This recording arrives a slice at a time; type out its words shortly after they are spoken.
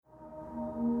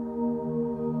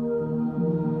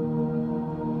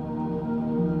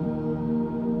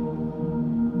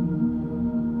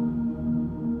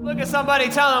at somebody,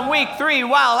 tell them week 3,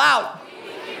 while out.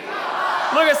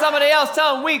 Look at somebody else,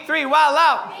 tell them week 3, while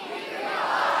out.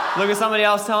 Look at somebody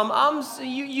else, tell them,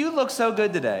 you look so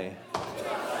good today.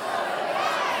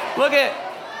 Look at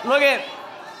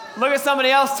somebody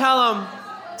else, tell them,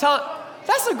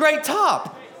 that's a great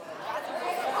top.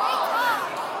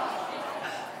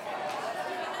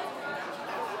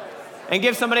 And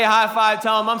give somebody a high five,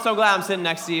 tell them, I'm so glad I'm sitting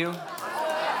next to you.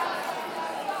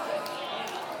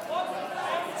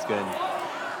 It's good.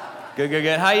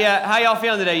 Good. How y'all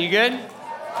feeling today? You good?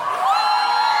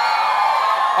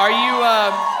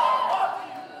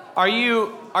 Are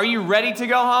you ready to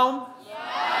go home?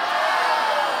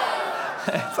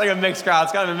 It's like a mixed crowd.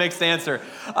 It's kind of a mixed answer.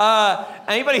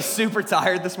 Anybody super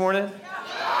tired this morning?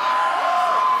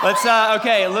 Let's,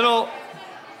 okay, a little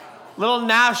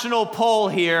national poll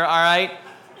here, all right?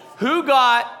 Who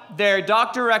got their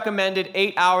doctor recommended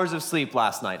 8 hours of sleep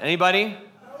last night? Anybody?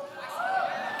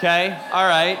 Okay, all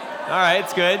right,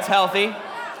 it's good, it's healthy,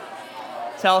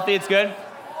 it's good.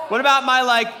 What about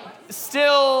my,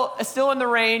 still in the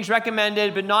range,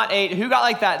 recommended, but not 8? Who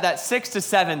got that 6 to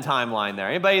 7 timeline there?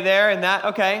 Anybody there in that?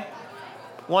 Okay,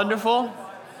 wonderful.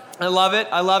 I love it.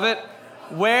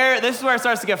 This is where it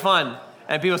starts to get fun,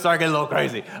 and people start getting a little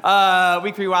crazy.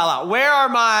 Week 3, while out. Where are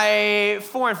my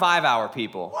 4 and 5 hour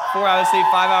people? 4 hours sleep,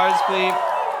 5 hours sleep.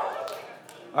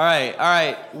 All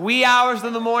right. Wee hours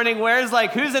in the morning.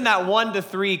 Who's in that 1 to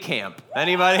 3 camp?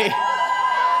 Anybody?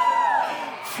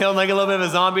 Feeling like a little bit of a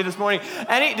zombie this morning? Did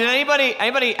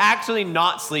anybody actually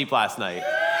not sleep last night?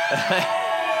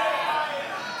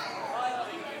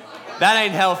 That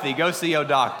ain't healthy. Go see your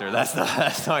doctor. That's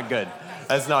not good.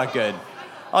 That's not good.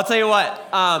 I'll tell you what.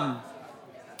 I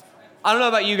don't know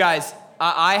about you guys.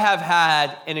 I have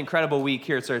had an incredible week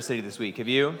here at Surf City this week. Have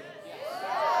you?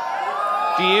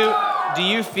 Do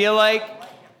you feel like,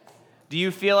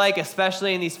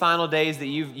 especially in these final days, that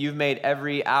you've made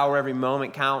every hour, every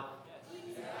moment count?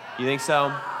 You think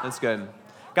so? That's good.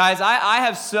 Guys, I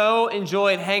have so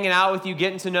enjoyed hanging out with you,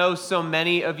 getting to know so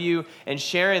many of you, and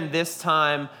sharing this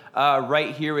time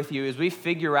right here with you as we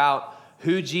figure out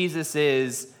who Jesus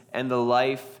is and the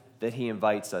life that he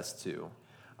invites us to.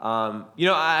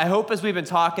 I hope as we've been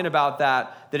talking about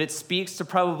that it speaks to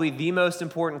probably the most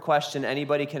important question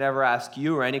anybody can ever ask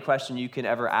you, or any question you can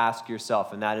ever ask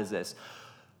yourself, and that is this: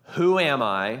 who am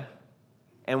I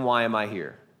and why am I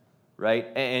here? Right?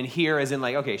 And here as in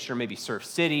okay, sure, maybe Surf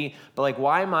City, but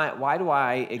why do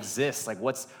I exist?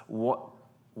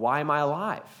 Why am I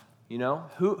alive?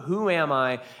 Who am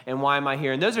I and why am I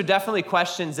here? And those are definitely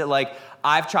questions that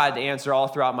I've tried to answer all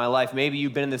throughout my life. Maybe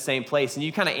you've been in the same place and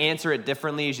you kind of answer it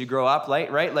differently as you grow up,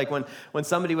 right? When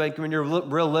somebody, when you're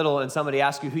real little and somebody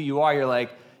asks you who you are, you're like,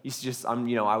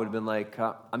 I would have been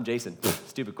I'm Jason.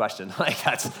 Stupid question.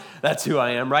 That's who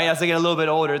I am, right? As I get a little bit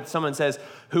older, someone says,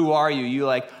 who are you? You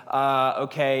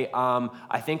okay,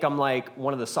 I think I'm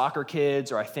one of the soccer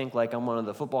kids, or I think I'm one of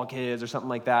the football kids or something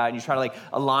like that. And you try to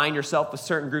align yourself with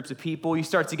certain groups of people. You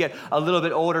start to get a little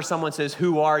bit older. Someone says,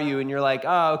 who are you? And you're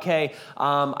okay,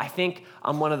 I think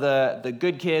I'm one of the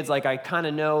good kids. I kind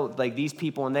of know these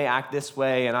people and they act this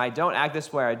way, and I don't act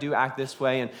this way, or I do act this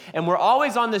way. And we're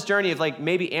always on this journey of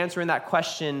maybe answering that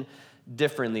question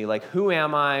differently. Who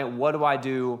am I? What do I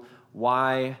do?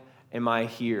 Why am I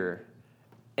here?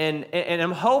 And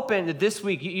I'm hoping that this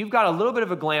week you've got a little bit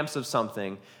of a glimpse of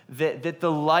something, that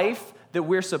the life that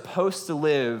we're supposed to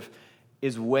live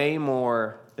is way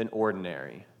more than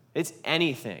ordinary. It's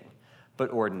anything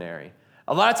but ordinary.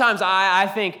 A lot of times I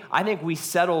think we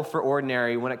settle for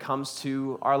ordinary when it comes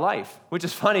to our life, which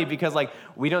is funny because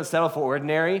we don't settle for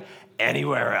ordinary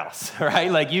anywhere else,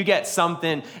 right? You get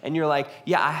something and you're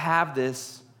yeah, I have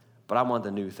this, but I want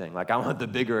the new thing. I want the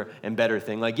bigger and better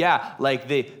thing.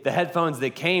 The headphones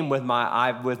that came with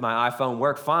my iPhone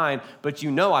work fine, but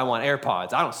I want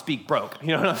AirPods. I don't speak broke. You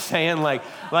know what I'm saying?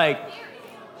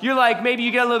 You're maybe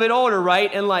you get a little bit older,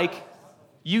 right? And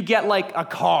you get a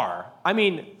car. I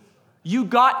mean, you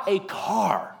got a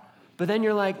car, but then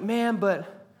you're man,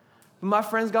 but my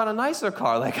friend's got a nicer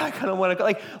car. I kind of want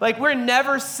to, we're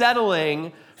never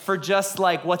settling for just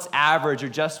what's average or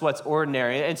just what's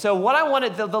ordinary. And so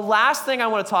the last thing I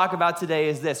want to talk about today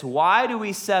is this: why do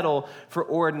we settle for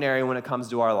ordinary when it comes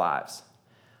to our lives?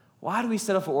 Why do we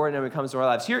settle for ordinary when it comes to our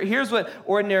lives? Here's what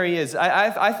ordinary is.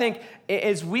 I think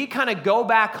as we kind of go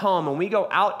back home and we go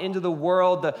out into the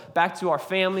world, back to our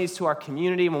families, to our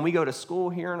community, when we go to school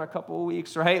here in a couple of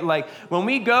weeks, right? When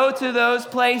we go to those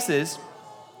places,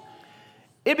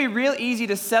 It'd be real easy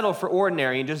to settle for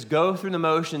ordinary and just go through the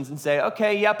motions and say,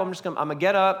 okay, yep, I'm gonna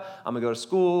get up, I'm gonna go to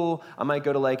school, I might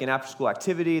go to like an after-school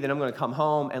activity, then I'm gonna come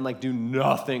home and like do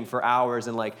nothing for hours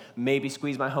and like maybe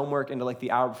squeeze my homework into like the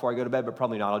hour before I go to bed, but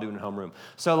probably not, I'll do it in homeroom.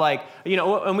 So like,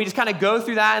 and we just kind of go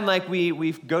through that and like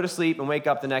we go to sleep and wake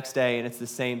up the next day and it's the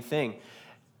same thing.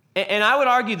 And I would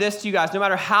argue this to you guys, no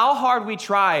matter how hard we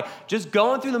try, just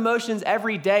going through the motions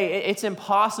every day, it's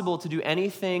impossible to do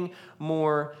anything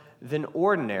more than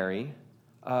ordinary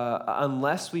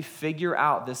unless we figure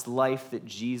out this life that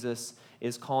Jesus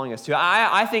is calling us to.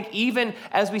 I think even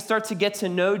as we start to get to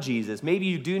know Jesus, maybe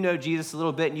you do know Jesus a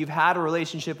little bit and you've had a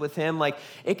relationship with him, like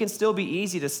it can still be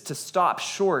easy to stop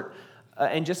short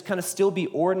and just kind of still be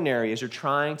ordinary as you're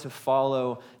trying to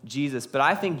follow Jesus. But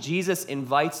I think Jesus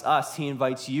invites us, he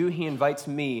invites you, he invites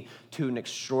me to an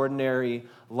extraordinary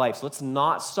life. So let's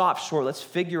not stop short. Let's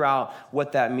figure out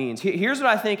what that means. Here's what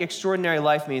I think extraordinary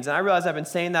life means. And I realize I've been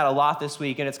saying that a lot this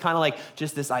week, and it's kind of like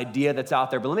just this idea that's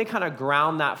out there. But let me kind of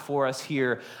ground that for us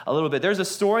here a little bit. There's a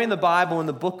story in the Bible in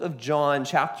the book of John,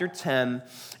 chapter 10,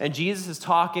 and Jesus is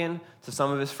talking to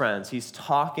some of his friends. He's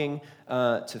talking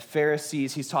to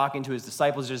Pharisees. He's talking to his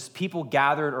disciples. There's people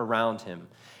gathered around him,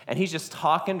 and he's just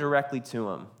talking directly to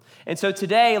them. And so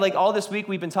today, like all this week,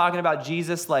 we've been talking about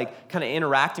Jesus, like kind of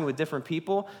interacting with different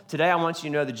people. Today, I want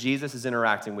you to know that Jesus is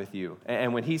interacting with you.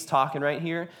 And when he's talking right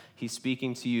here, he's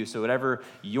speaking to you. So whatever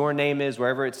your name is,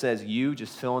 wherever it says you,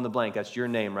 just fill in the blank. That's your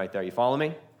name right there. You follow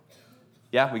me?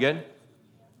 Yeah, we good?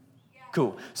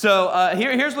 Cool. So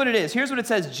here's what it is. Here's what it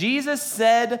says. Jesus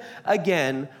said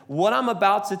again, what I'm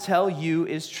about to tell you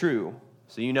is true.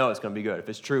 So you know it's going to be good. If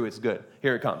it's true, it's good.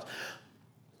 Here it comes.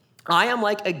 I am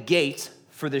like a gate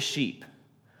for the sheep.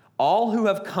 All who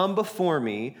have come before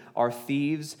me are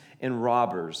thieves and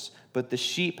robbers, but the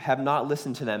sheep have not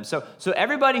listened to them. So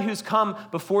everybody who's come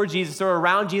before Jesus or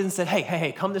around Jesus and said,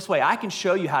 hey, come this way. I can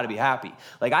show you how to be happy.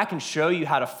 Like I can show you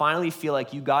how to finally feel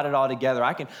like you got it all together.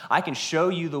 I can show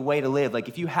you the way to live. Like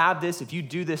if you have this, if you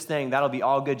do this thing, that'll be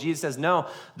all good. Jesus says, no,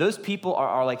 those people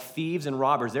are like thieves and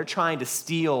robbers. They're trying to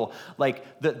steal like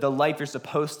the life you're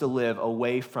supposed to live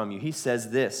away from you. He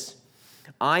says this,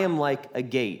 I am like a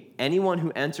gate. Anyone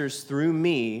who enters through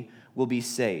me will be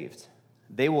saved.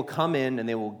 They will come in and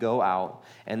they will go out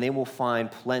and they will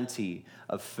find plenty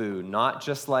of food. Not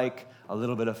just like a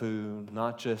little bit of food,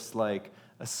 not just like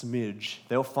a smidge.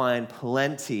 They'll find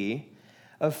plenty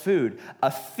of food. A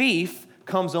thief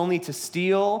comes only to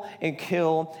steal and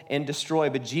kill and destroy.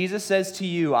 But Jesus says to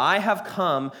you, I have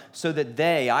come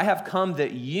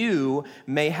that you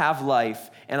may have life,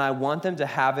 and I want them to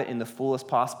have it in the fullest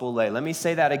possible way. Let me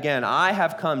say that again.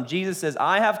 Jesus says,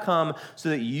 I have come so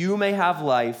that you may have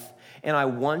life, and I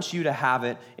want you to have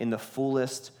it in the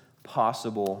fullest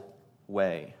possible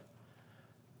way.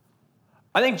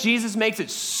 I think Jesus makes it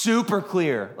super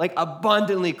clear, like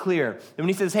abundantly clear. And when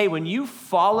he says, hey, when you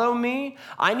follow me,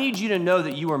 I need you to know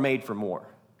that you were made for more.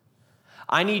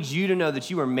 I need you to know that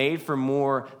you were made for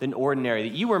more than ordinary,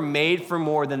 that you were made for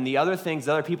more than the other things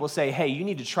that other people say, hey, you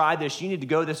need to try this, you need to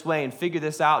go this way and figure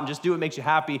this out and just do what makes you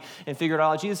happy and figure it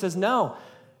all out. Jesus says, no,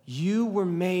 you were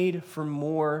made for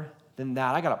more than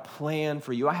that. I got a plan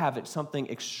for you. I have something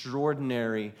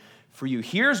extraordinary for you.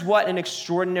 Here's what an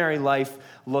extraordinary life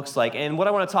looks like. And what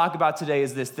I want to talk about today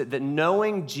is this, that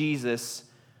knowing Jesus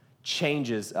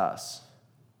changes us.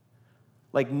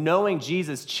 Like knowing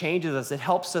Jesus changes us. It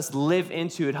helps us live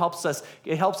into, it helps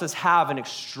us have an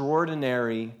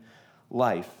extraordinary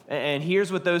life. And here's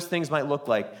what those things might look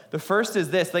like. The first is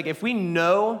this, like if we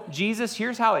know Jesus,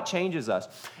 here's how it changes us.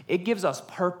 It gives us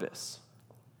purpose.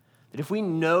 That if we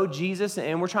know Jesus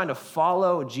and we're trying to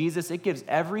follow Jesus, it gives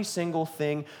every single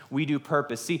thing we do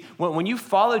purpose. See, when you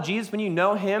follow Jesus, when you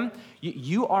know him,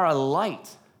 you are a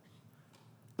light.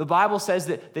 The Bible says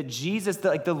that Jesus,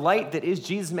 the light that is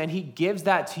Jesus, man, he gives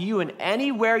that to you. And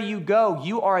anywhere you go,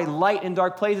 you are a light in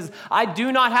dark places. I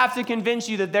do not have to convince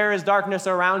you that there is darkness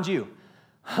around you.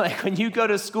 Like when you go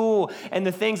to school and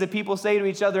the things that people say to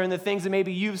each other and the things that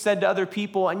maybe you've said to other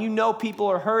people and you know people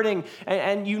are hurting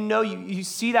and you know you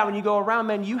see that when you go around,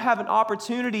 man, you have an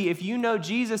opportunity if you know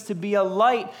Jesus to be a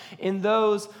light in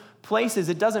those places.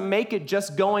 It doesn't make it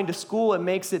just going to school. It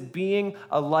makes it being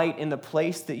a light in the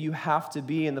place that you have to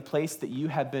be, in the place that you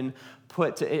have been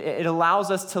put. It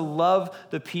allows us to love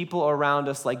the people around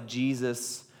us like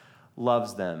Jesus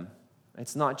loves them.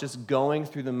 It's not just going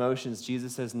through the motions.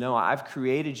 Jesus says, no, I've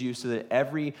created you so that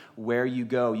everywhere you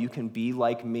go, you can be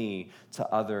like me to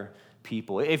other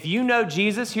people. If you know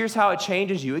Jesus, here's how it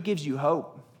changes you. It gives you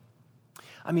hope.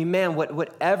 I mean, man,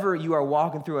 whatever you are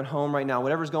walking through at home right now,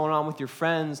 whatever's going on with your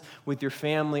friends, with your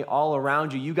family, all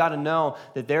around you, you got to know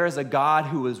that there is a God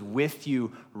who is with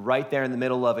you right there in the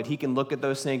middle of it. He can look at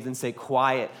those things and say,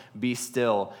 quiet, be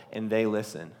still, and they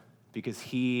listen because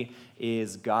he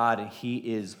is God and he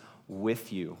is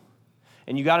with you.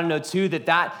 And you got to know, too,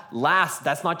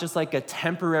 that's not just like a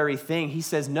temporary thing. He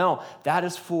says, no, that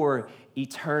is for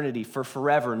eternity, for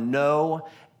forever, no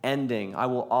ending. I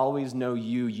will always know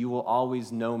you. You will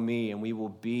always know me, and we will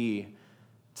be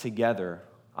together.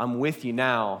 I'm with you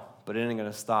now, but it ain't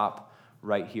going to stop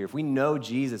right here. If we know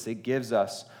Jesus, it gives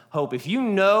us hope. If you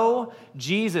know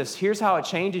Jesus, here's how it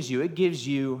changes you. It gives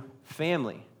you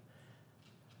family.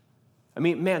 I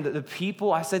mean, man, the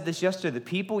people, I said this yesterday, the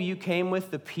people you came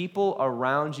with, the people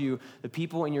around you, the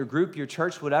people in your group, your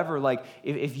church, whatever, like,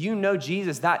 if you know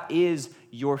Jesus, that is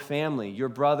your family, your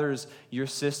brothers, your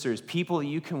sisters, people that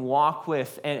you can walk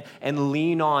with and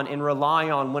lean on and rely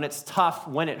on when it's tough,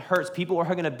 when it hurts. People are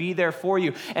going to be there for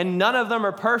you. And none of them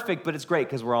are perfect, but it's great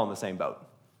because we're all in the same boat.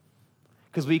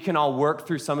 Because we can all work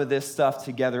through some of this stuff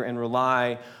together and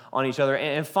rely on each other.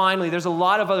 And finally, there's a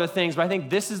lot of other things, but I think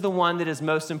this is the one that is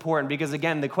most important because,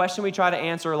 again, the question we try to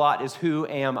answer a lot is, who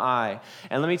am I?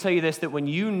 And let me tell you this, that when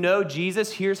you know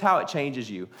Jesus, here's how it changes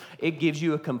you. It gives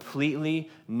you a completely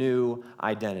new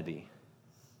identity.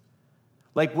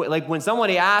 Like when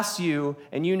somebody asks you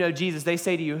and you know Jesus, they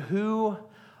say to you, who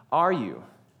are you?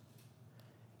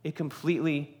 It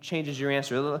completely changes your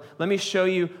answer. Let me show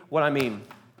you what I mean.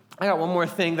 I got one more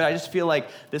thing that I just feel like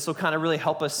this will kind of really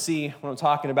help us see what I'm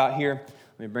talking about here.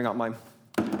 Let me bring out my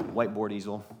whiteboard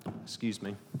easel. Excuse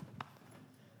me.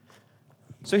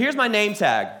 So here's my name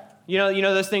tag. You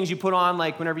know those things you put on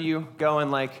like whenever you go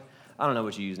and like, I don't know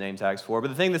what you use name tags for, but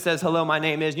the thing that says, hello, my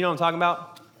name is, you know what I'm talking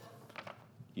about?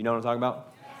 You know what I'm talking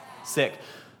about? Sick.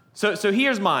 So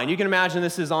here's mine. You can imagine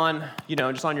this is on,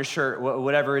 just on your shirt,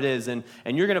 whatever it is, and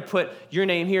you're going to put your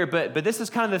name here, but this is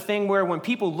kind of the thing where when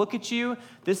people look at you,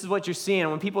 this is what you're seeing.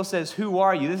 When people says, who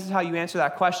are you? This is how you answer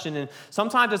that question, and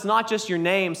sometimes it's not just your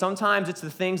name. Sometimes it's the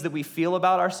things that we feel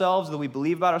about ourselves, that we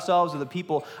believe about ourselves,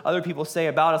 or other people say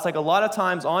about us. Like a lot of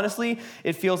times, honestly,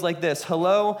 it feels like this.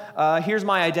 Hello, here's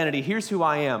my identity. Here's who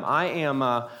I am.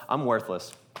 I'm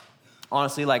worthless.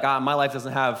 Honestly, my life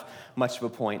doesn't have much of a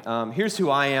point. Here's who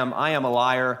I am. I am a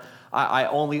liar. I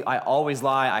always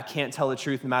lie. I can't tell the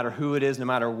truth no matter who it is, no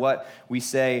matter what we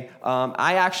say. Who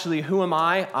am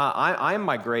I? I am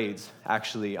my grades,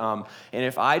 actually. And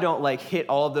if I don't hit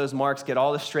all of those marks, get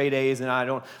all the straight A's, and I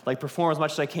don't perform as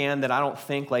much as I can, then I don't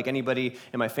think anybody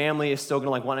in my family is still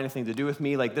gonna want anything to do with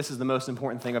me. This is the most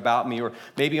important thing about me. Or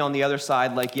maybe on the other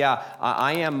side,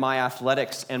 I am my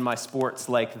athletics and my sports.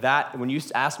 That, when you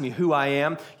ask me who I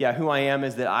am, who I am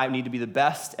is that I need to be the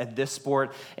best at this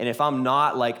sport. And if I'm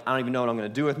not, I don't even know what I'm going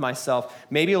to do with myself.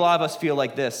 Maybe a lot of us feel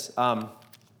like this. I'm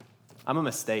a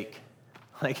mistake.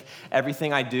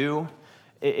 Everything I do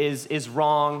is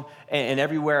wrong, and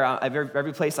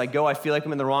every place I go, I feel like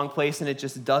I'm in the wrong place, and it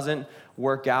just doesn't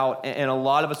work out. And a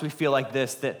lot of us, we feel like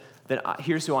this, that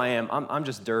here's who I am. I'm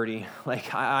just dirty.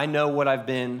 I know what I've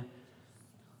been.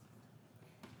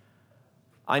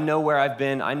 I know where I've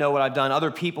been. I know what I've done. Other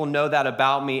people know that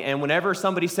about me. And whenever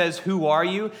somebody says, who are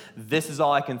you? This is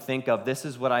all I can think of. This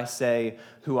is what I say,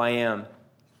 who I am.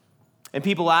 And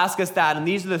people ask us that, and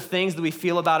these are the things that we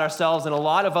feel about ourselves, and a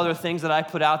lot of other things that I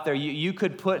put out there. You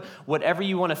could put whatever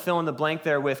you want to fill in the blank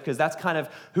there with, because that's kind of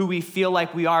who we feel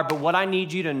like we are. But what I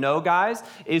need you to know, guys,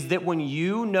 is that when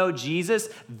you know Jesus,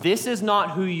 this is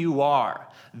not who you are.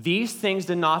 These things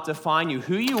do not define you.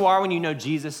 Who you are when you know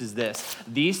Jesus is this.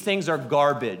 These things are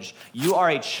garbage. You are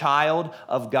a child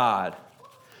of God.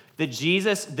 That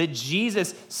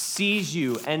Jesus sees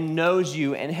you and knows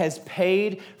you and has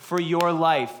paid for your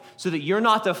life so that you're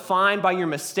not defined by your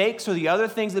mistakes or the other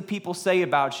things that people say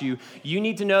about you. You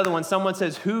need to know that when someone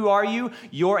says, who are you?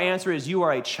 Your answer is you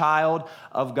are a child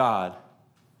of God.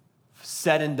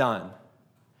 Said and done.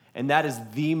 And that is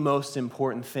the most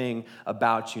important thing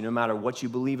about you, no matter what you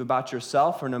believe about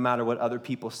yourself or no matter what other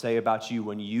people say about you.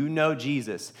 When you know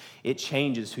Jesus, it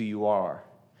changes who you are.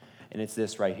 And it's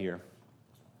this right here.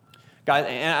 Guys,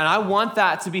 and I want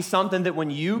that to be something that when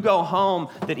you go home,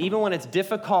 that even when it's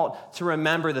difficult to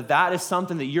remember, that is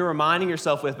something that you're reminding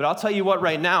yourself with. But I'll tell you what,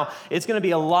 right now, it's going to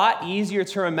be a lot easier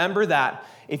to remember that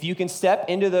if you can step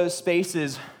into those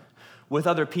spaces with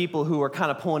other people who are kind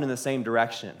of pulling in the same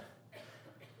direction.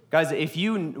 Guys, if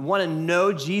you want to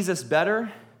know Jesus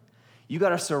better, you got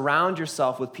to surround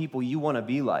yourself with people you want to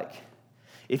be like.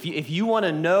 If you want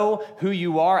to know who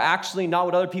you are, actually not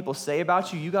what other people say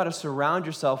about you, you got to surround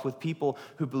yourself with people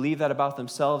who believe that about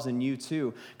themselves and you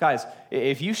too. Guys,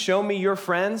 if you show me your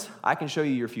friends, I can show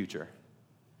you your future.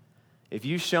 If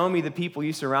you show me the people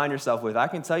you surround yourself with, I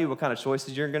can tell you what kind of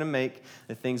choices you're going to make,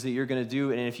 the things that you're going to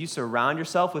do. And if you surround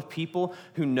yourself with people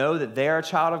who know that they're a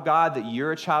child of God, that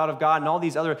you're a child of God, and all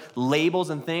these other labels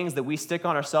and things that we stick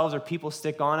on ourselves or people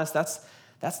stick on us,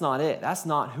 that's not it. That's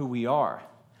not who we are.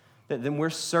 Then we're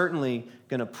certainly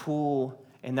going to pull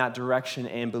in that direction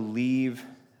and believe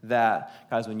that,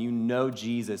 guys, when you know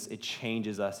Jesus, it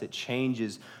changes us. It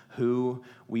changes who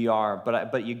we are.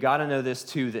 But you got to know this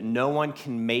too, that no one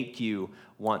can make you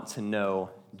want to know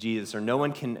Jesus, or no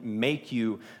one can make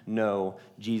you know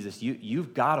Jesus.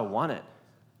 You've got to want it.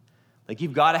 Like,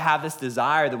 you've got to have this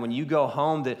desire that when you go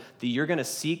home that you're going to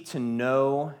seek to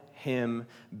know him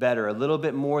better, a little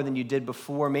bit more than you did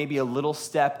before, maybe a little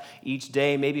step each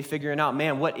day, maybe figuring out,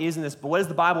 man, what does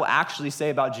the Bible actually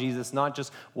say about Jesus, not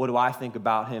just what do I think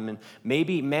about him. And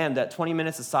maybe, man, that 20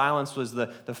 minutes of silence was the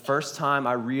first time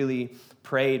I really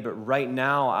prayed, but right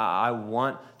now I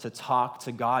want to talk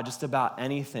to God just about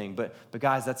anything. But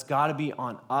guys, that's got to be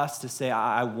on us to say,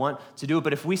 I want to do it.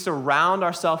 But if we surround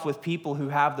ourselves with people who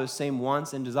have those same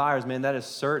wants and desires, man, that is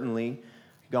certainly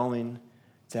going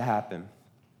to happen.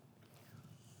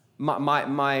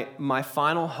 My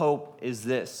final hope is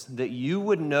this, that you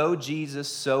would know Jesus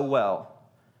so well,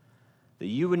 that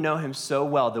you would know him so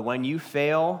well that when you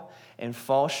fail and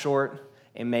fall short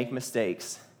and make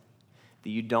mistakes, that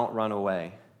you don't run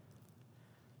away.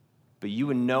 But you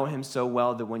would know him so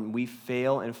well that when we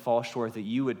fail and fall short, that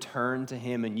you would turn to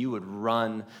him and you would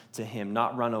run to him,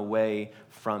 not run away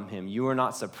from him. You are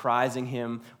not surprising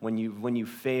him when you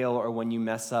fail or when you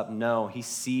mess up. No, he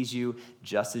sees you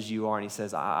just as you are, and he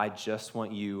says, I just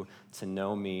want you to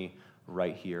know me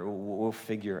right here. We'll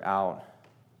figure out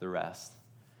the rest.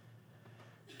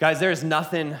 Guys, there's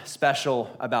nothing special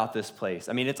about this place.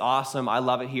 I mean, it's awesome. I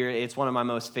love it here. It's one of my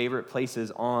most favorite places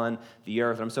on the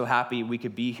earth. I'm so happy we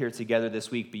could be here together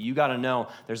this week. But you got to know,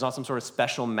 there's not some sort of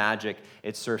special magic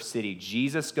at Surf City.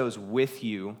 Jesus goes with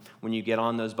you when you get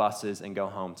on those buses and go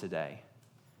home today.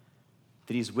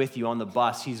 That he's with you on the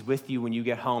bus. He's with you when you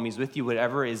get home. He's with you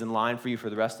whatever is in line for you for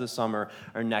the rest of the summer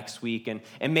or next week. And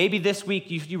maybe this week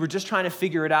you were just trying to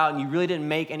figure it out and you really didn't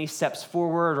make any steps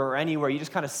forward or anywhere. You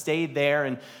just kind of stayed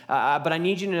there. But I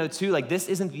need you to know too, like, this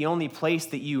isn't the only place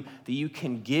that you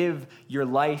can give your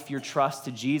life, your trust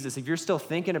to Jesus. If you're still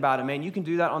thinking about it, man, you can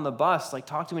do that on the bus. Like,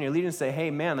 talk to me when you're leaving and say, hey,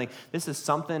 man, like, this is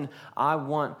something I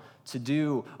want to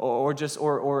do, or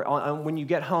when you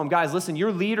get home. Guys, listen,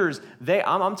 your leaders,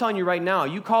 I'm telling you right now,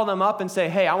 you call them up and say,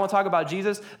 hey, I want to talk about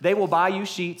Jesus, they will buy you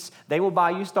sheets, they will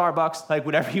buy you Starbucks, like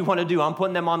whatever you want to do. I'm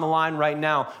putting them on the line right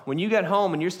now. When you get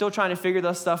home and you're still trying to figure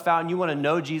this stuff out and you want to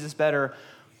know Jesus better,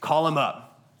 call them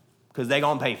up, because they're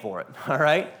going to pay for it, all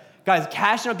right? Guys,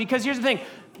 cash it up, because here's the thing,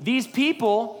 these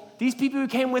people who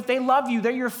came with, they love you,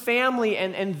 they're your family,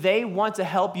 and they want to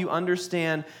help you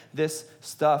understand this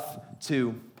stuff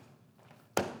too.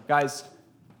 Guys,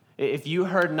 if you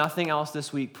heard nothing else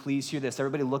this week, please hear this.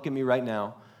 Everybody look at me right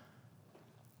now.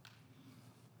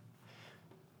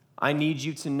 I need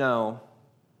you to know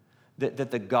that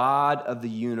the God of the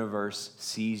universe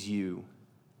sees you,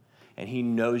 and he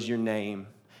knows your name,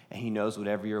 and he knows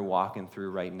whatever you're walking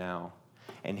through right now.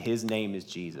 And his name is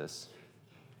Jesus.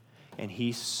 And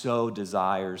he so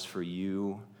desires for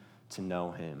you to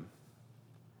know him.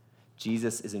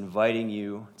 Jesus is inviting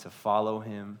you to follow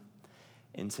him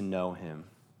and to know him.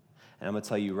 And I'm going to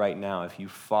tell you right now, if you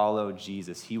follow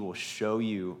Jesus, he will show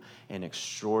you an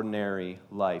extraordinary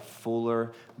life,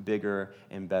 fuller, bigger,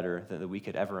 and better than we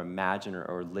could ever imagine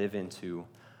or live into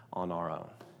on our own.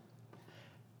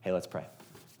 Hey, let's pray.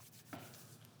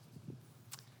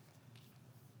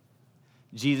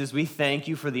 Jesus, we thank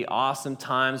you for the awesome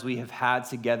times we have had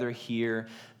together here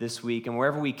this week. And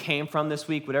wherever we came from this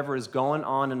week, whatever is going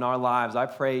on in our lives, I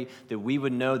pray that we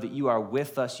would know that you are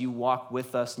with us, you walk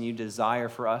with us, and you desire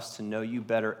for us to know you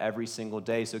better every single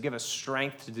day. So give us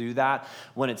strength to do that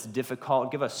when it's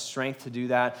difficult. Give us strength to do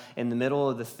that in the middle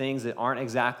of the things that aren't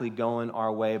exactly going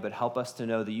our way, but help us to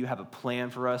know that you have a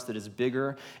plan for us that is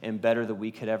bigger and better than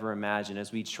we could ever imagine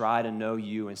as we try to know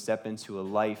you and step into a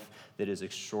life that is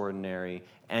extraordinary,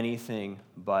 anything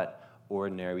but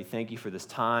ordinary. We thank you for this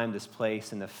time, this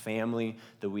place, and the family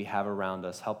that we have around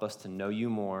us. Help us to know you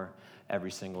more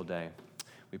every single day.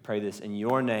 We pray this in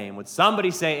your name. Would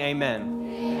somebody say amen?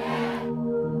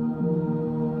 Amen.